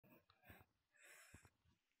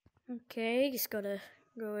Okay, just gotta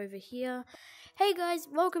go over here. Hey guys,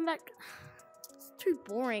 welcome back. It's too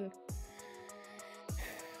boring.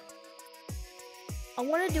 I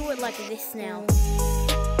want to do it like this now.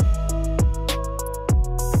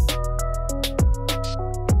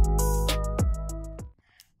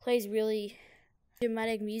 Plays really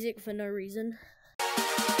dramatic music for no reason.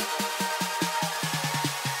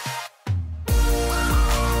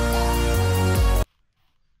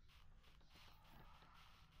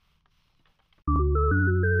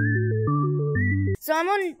 So I'm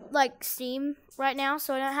on like Steam right now,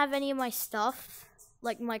 so I don't have any of my stuff,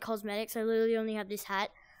 like my cosmetics. I literally only have this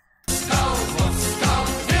hat.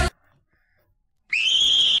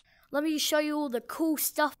 Let me show you all the cool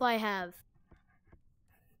stuff I have.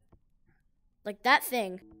 Like that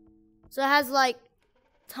thing. So it has like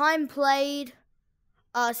time played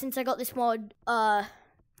since I got this mod,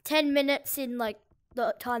 10 minutes in like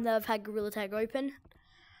the time that I've had Gorilla Tag open.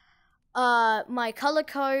 My color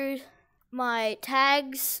code, my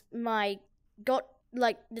tags, my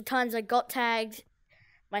the times I got tagged,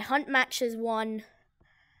 my hunt matches won,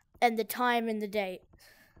 and the time and the date.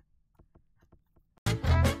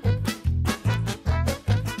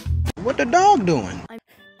 What the dog doing?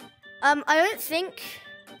 I don't think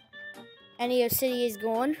any of City is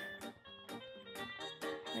gone.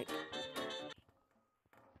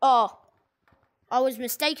 Oh, I was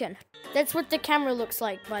mistaken. That's what the camera looks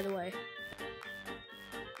like, by the way.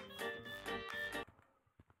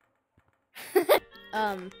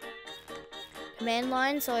 Command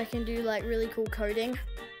line, so I can do like really cool coding.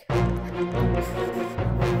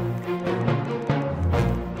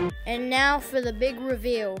 And now for the big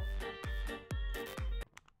reveal.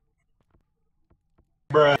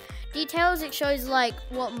 Bruh. Details, it shows like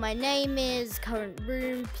what my name is, current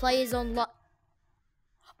room, players online.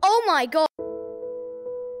 Oh my god!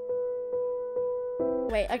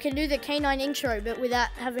 Wait, I can do the K9 intro, but without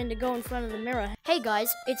having to go in front of the mirror. Hey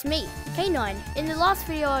guys, it's me, K9. In the last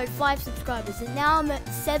video I had 5 subscribers, and now I'm at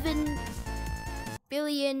 7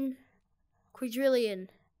 billion quadrillion.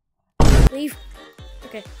 Leave.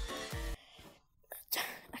 Okay.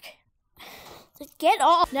 Okay. Get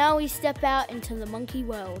off! Now we step out into the monkey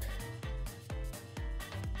world.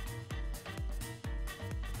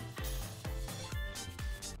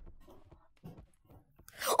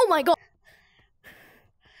 Oh my god!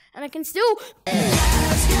 And I can still.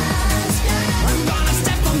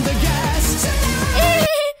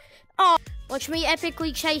 Oh, watch me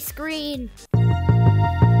epically chase green.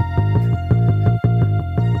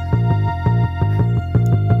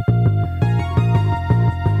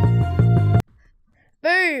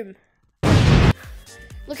 Boom!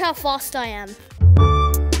 Look how fast I am.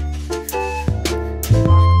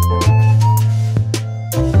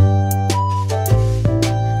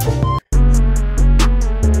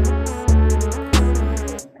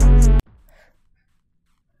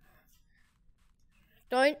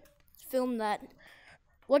 Don't film that.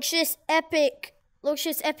 Watch this epic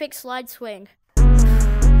slide swing.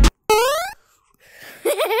 Come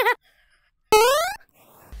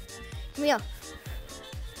here.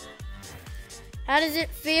 How does it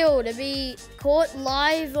feel to be caught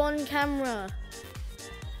live on camera?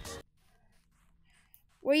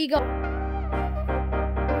 Where you go?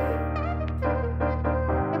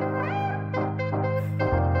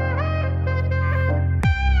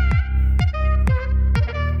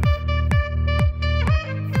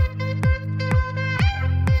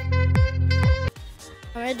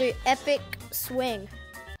 I'm gonna do epic swing.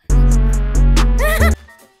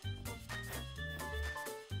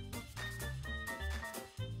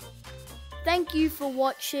 Thank you for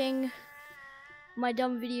watching my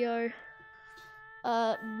dumb video.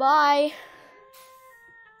 Bye.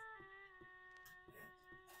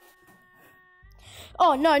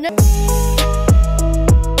 Oh no.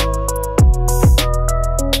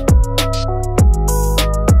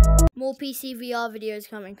 More PCVR videos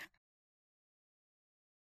coming.